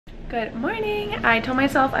Good morning. I told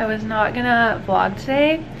myself I was not gonna vlog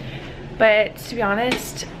today, but to be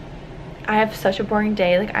honest, I have such a boring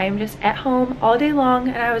day. Like, I am just at home all day long,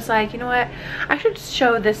 and I was like, you know what, I should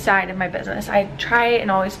show this side of my business. I try and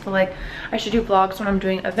always feel like I should do vlogs when I'm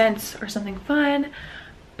doing events or something fun,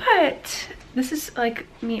 but this is like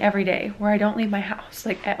me every day where I don't leave my house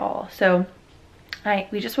like at all. So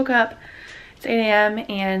we just woke up. It's 8 a.m.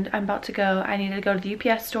 and I'm about to go. I need to go to the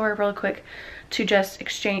UPS store real quick to just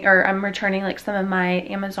exchange, or I'm returning like some of my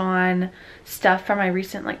Amazon stuff from my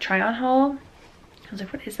recent like try on haul. I was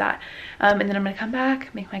like, what is that? And then I'm gonna come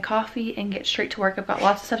back, make my coffee, and get straight to work. I've got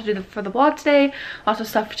lots of stuff to do for the vlog today, lots of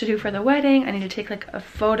stuff to do for the wedding. I need to take like a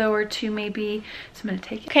photo or two maybe, so I'm gonna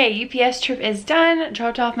take it. Okay, UPS trip is done.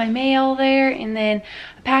 Dropped off my mail there, and then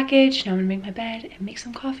a package. Now I'm gonna make my bed and make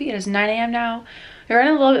some coffee. It is 9 a.m. now. We're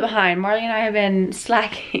running a little bit behind. Marley and I have been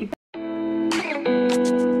slacking.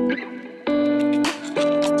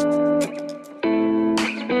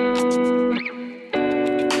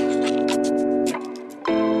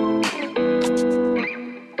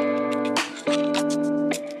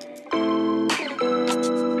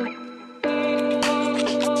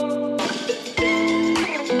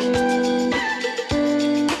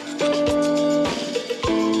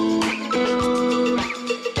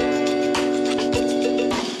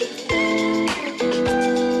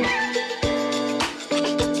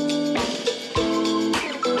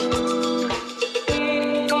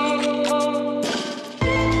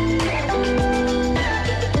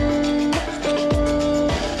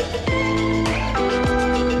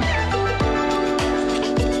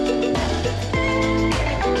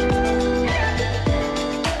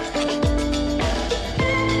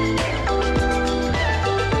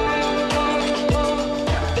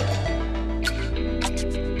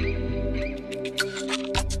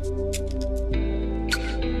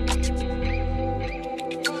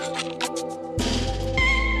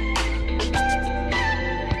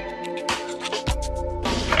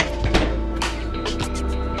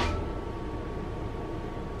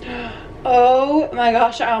 Oh my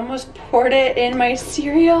gosh, I almost poured it in my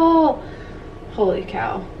cereal. Holy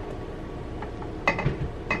cow.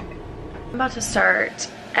 I'm about to start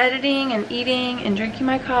editing and eating and drinking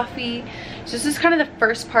my coffee. So this is kind of the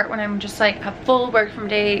first part when I'm just like a full work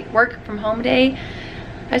from home day.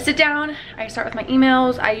 I sit down, I start with my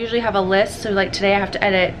emails. I usually have a list, so like today I have to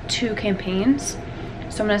edit 2 campaigns.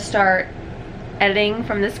 So I'm gonna start editing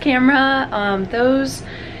from this camera, those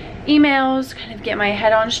emails, kind of get my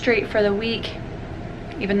head on straight for the week.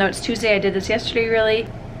 Even though it's Tuesday, I did this yesterday really.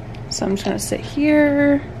 So I'm just gonna sit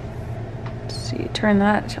here. Let's see, turn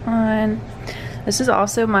that on. This is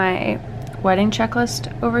also my wedding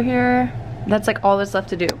checklist over here. That's like all that's left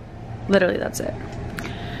to do. Literally, that's it.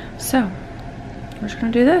 So we're just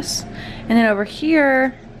gonna do this. And then over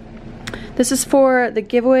here, this is for the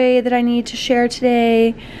giveaway that I need to share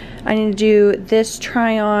today. I need to do this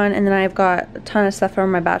try on, and then I've got a ton of stuff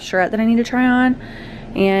from my bachelorette that I need to try on.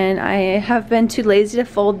 And I have been too lazy to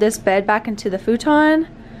fold this bed back into the futon.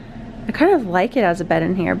 I kind of like it as a bed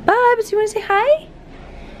in here. Bubs, you wanna say hi?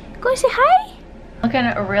 Go say hi? Looking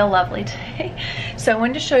real lovely today. So I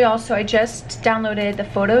wanted to show y'all, so I just downloaded the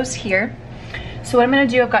photos here. So what I'm gonna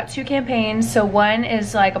do, I've got 2 campaigns. So one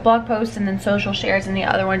is like a blog post and then social shares, and the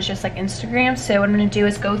other one's just like Instagram. So what I'm gonna do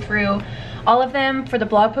is go through all of them. For the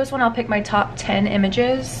blog post one, I'll pick my top 10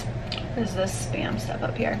 images. What is this spam stuff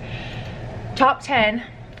up here? Top 10.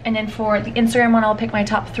 And then for the Instagram one, I'll pick my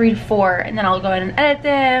top 3 to 4, and then I'll go ahead and edit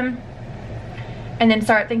them. And then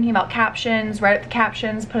start thinking about captions, write up the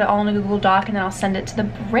captions, put it all in a Google Doc, and then I'll send it to the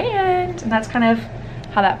brand. And that's kind of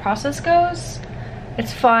how that process goes.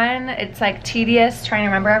 It's fun, it's like tedious trying to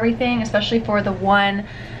remember everything, especially for the one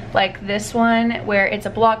like this one where it's a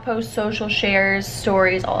blog post, social shares,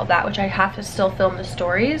 stories, all of that, which I have to still film the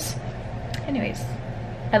stories. Anyways,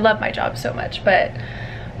 I love my job so much, but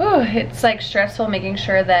ooh, it's like stressful making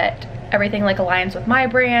sure that everything like aligns with my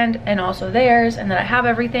brand and also theirs, and that I have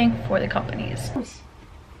everything for the companies.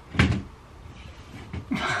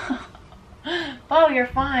 Oh, you're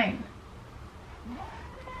fine.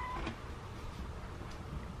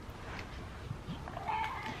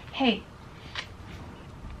 Hey.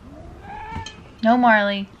 No,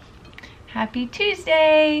 Marley. Happy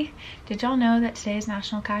Tuesday. Did y'all know that today is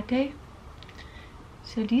National Cat Day?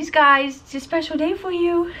 So these guys, it's a special day for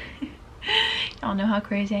you. Y'all know how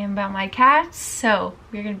crazy I am about my cats. So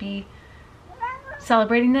we're gonna be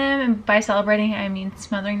celebrating them, and by celebrating I mean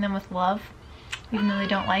smothering them with love, even though they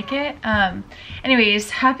don't like it.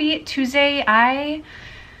 Anyways, happy Tuesday. I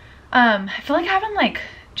feel like I haven't like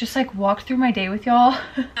just like walked through my day with y'all.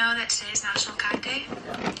 Know that today is National Cat Day.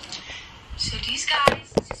 So these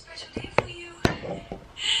guys, it's a special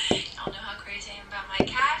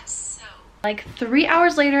Like 3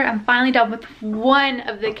 hours later, I'm finally done with one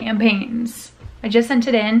of the campaigns. I just sent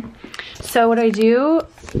it in. So what I do,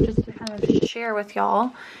 just to kind of share with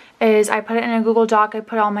y'all, is I put it in a Google Doc. I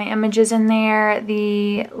put all my images in there,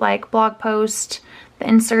 the like blog post, the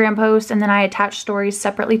Instagram post, and then I attach stories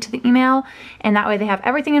separately to the email. And that way they have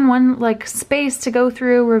everything in one like space to go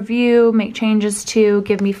through, review, make changes to,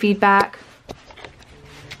 give me feedback.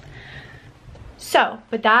 So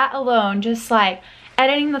with that alone, just like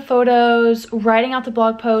editing the photos, writing out the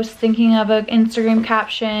blog post, thinking of an Instagram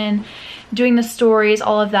caption, doing the stories,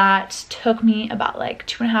 all of that took me about like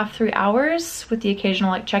 2.5, 3 hours with the occasional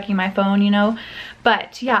like checking my phone, you know.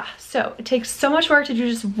 But yeah, so it takes so much work to do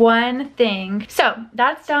just one thing. So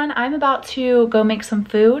that's done. I'm about to go make some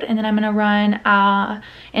food, and then I'm gonna run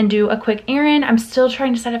and do a quick errand. I'm still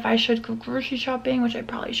trying to decide if I should go grocery shopping, which I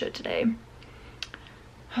probably should today.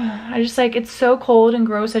 I just like, it's so cold and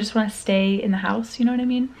gross. I just want to stay in the house, you know what I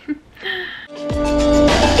mean?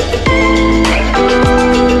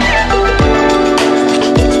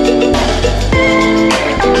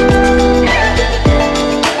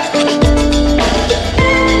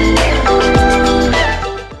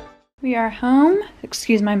 We are home.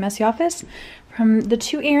 Excuse my messy office. From the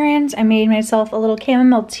 2 errands, I made myself a little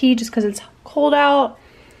chamomile tea just because it's cold out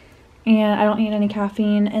and I don't need any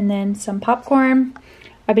caffeine, and then some popcorn.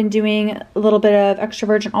 I've been doing a little bit of extra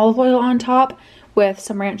virgin olive oil on top with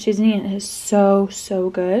some ranch seasoning, and it is so, so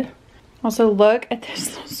good. Also, look at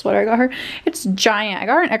this little sweater I got her. It's giant. I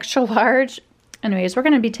got her an extra large. Anyways, we're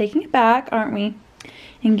going to be taking it back, aren't we?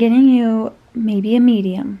 And getting you maybe a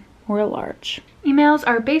medium or a large. Emails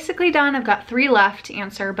are basically done. I've got 3 left to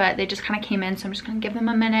answer, but they just kind of came in, so I'm just going to give them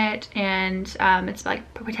a minute. And it's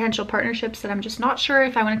like potential partnerships that I'm just not sure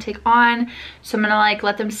if I want to take on, so I'm going to like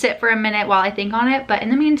let them sit for a minute while I think on it. But in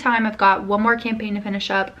the meantime, I've got one more campaign to finish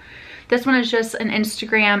up. This one is just an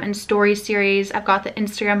Instagram and story series. I've got the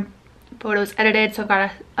Instagram photos edited, so I've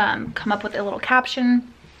got to come up with a little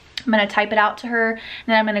caption. I'm going to type it out to her, and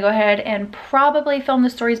then I'm going to go ahead and probably film the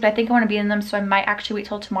stories, but I think I want to be in them, so I might actually wait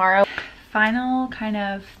till tomorrow. Final kind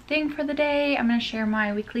of thing for the day, I'm going to share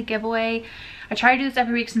my weekly giveaway. I try to do this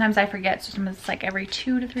every week. Sometimes I forget, so sometimes it's like every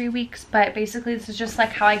 2 to 3 weeks, but basically this is just like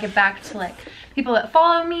how I give back to like people that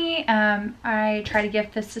follow me. I try to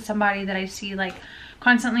gift this to somebody that I see like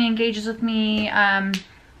constantly engages with me,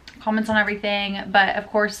 comments on everything, but of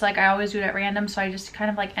course like I always do it at random, so I just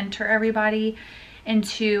kind of like enter everybody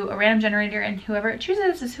into a random generator, and whoever it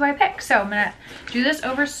chooses is who I pick. So I'm gonna do this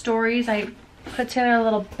over stories. I put together a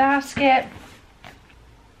little basket.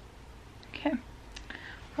 Okay,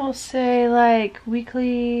 we'll say like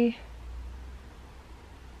weekly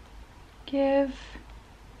give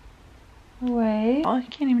away. Oh, you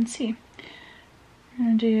can't even see. I'm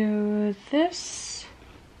gonna do this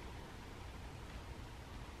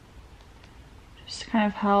just to kind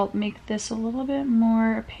of help make this a little bit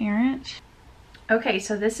more apparent. Okay,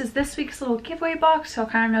 so this is this week's little giveaway box, so I'll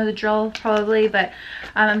kind of know the drill probably, but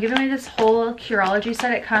I'm giving away this whole Curology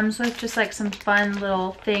set. It comes with just like some fun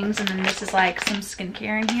little things, and then this is like some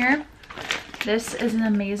skincare in here. This is an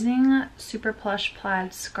amazing super plush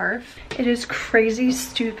plaid scarf. It is crazy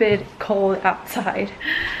stupid cold outside.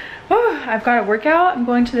 Oh, I've got a workout. I'm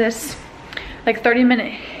going to this like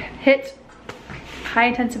 30-minute HIIT high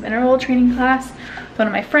intensive interval training class with one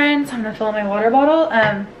of my friends. I'm gonna fill up my water bottle.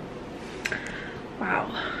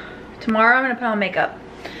 Wow. Tomorrow I'm gonna put on makeup.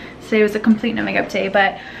 Today was a complete no makeup day,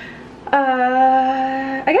 but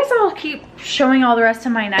I guess I'll keep showing all the rest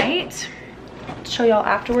of my night. Show y'all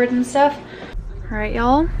afterwards and stuff. All right,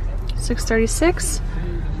 y'all, 6:36.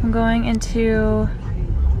 I'm going into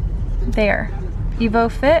there,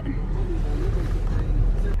 Evo Fit.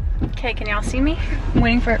 Okay, can y'all see me? I'm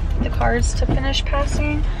waiting for the cars to finish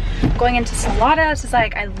passing. Going into Salata. This is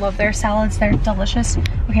like, I love their salads. They're delicious.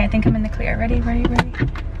 Okay, I think I'm in the clear. Ready, ready, ready.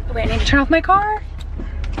 Oh, wait, I need to turn off my car.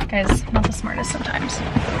 Guys, not the smartest sometimes.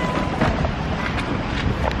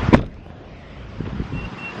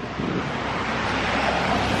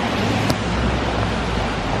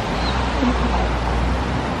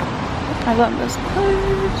 I love those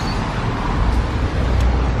clothes.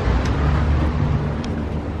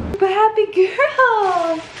 Happy girl!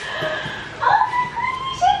 Oh my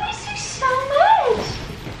goodness, I miss you so much!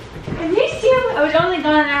 I miss you! I was only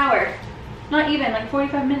gone an hour. Not even, like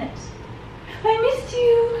 45 minutes. I missed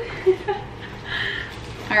you!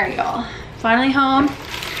 Alright, y'all. Finally home.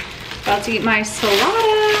 About to eat my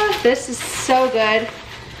salata. This is so good.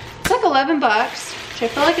 It's like 11 bucks, which I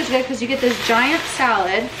feel like is good because you get this giant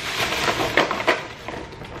salad.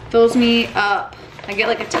 Fills me up. I get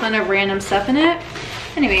like a ton of random stuff in it.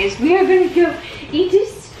 Anyways, we are gonna go eat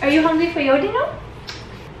this. Are you hungry for your dinner?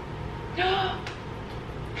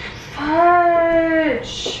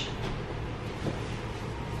 Fudge.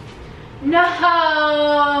 No.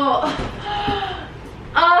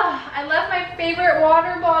 Oh, I left my favorite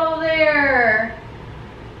water bottle there.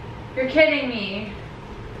 You're kidding me.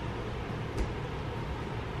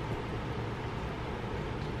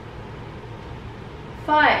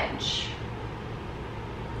 Fudge.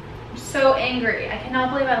 I'm so angry. I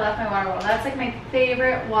cannot believe I left my water bottle. That's like my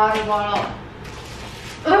favorite water bottle.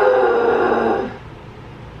 Ugh.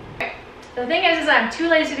 Okay. The thing is I'm too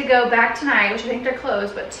lazy to go back tonight, which I think they're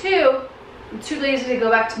closed, but two, I'm too lazy to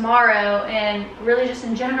go back tomorrow and really just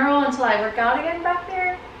in general until I work out again back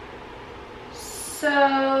there.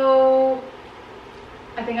 So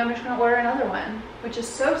I think I'm just gonna order another one, which is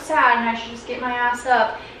so sad, and I should just get my ass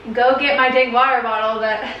up and go get my dang water bottle,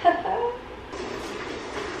 but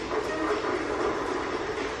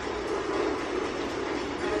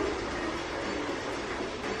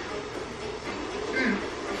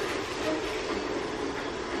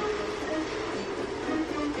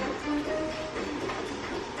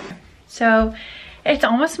So it's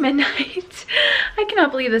almost midnight. I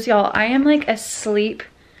cannot believe this, y'all. I am like asleep.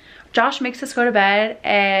 Josh makes us go to bed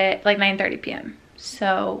at like 9:30 p.m.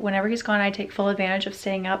 So whenever he's gone, I take full advantage of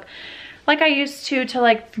staying up like I used to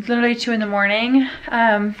like literally 2 in the morning.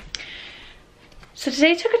 So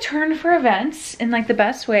today took a turn for events in like the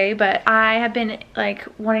best way, but I have been like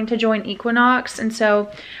wanting to join Equinox, and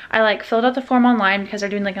so I like filled out the form online because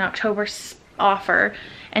they're doing like an October offer.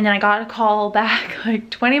 And then I got a call back like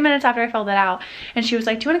 20 minutes after I filled it out, and she was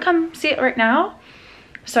like, do you want to come see it right now?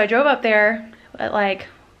 So I drove up there at like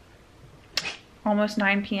almost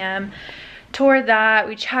 9 p.m. toured that.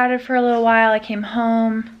 We chatted for a little while. I came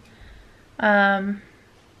home. Then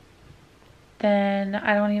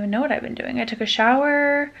I don't even know what I've been doing. I took a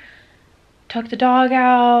shower, took the dog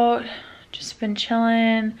out, just been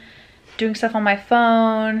chilling, doing stuff on my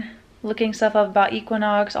phone, looking stuff up about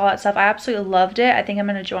Equinox, all that stuff. I absolutely loved it. I think I'm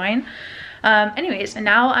gonna join. Anyways, and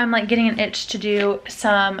now I'm like getting an itch to do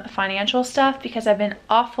some financial stuff because I've been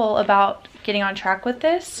awful about getting on track with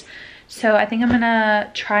this. So I think I'm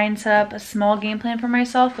gonna try and set up a small game plan for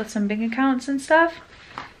myself with some big accounts and stuff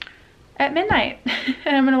at midnight.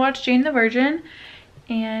 And I'm gonna watch Jane the Virgin,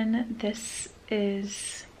 and this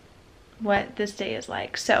is what this day is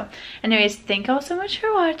like. So anyways, thank you all so much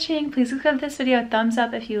for watching. Please give this video a thumbs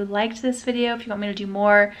up if you liked this video, if you want me to do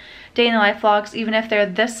more day in the life vlogs, even if they're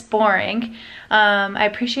this boring. I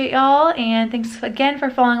appreciate y'all, and thanks again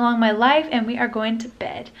for following along my life, and we are going to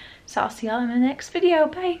bed. So I'll see y'all in the next video.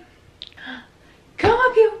 Bye. Come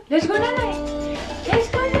up, you. Let's go night-night. Let's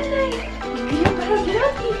go night-night. You better get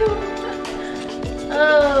up, you.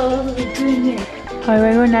 Oh goodness. Are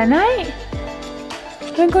we going night-night?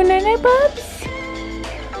 Wanna go night-night, bubs?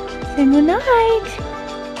 Say good night.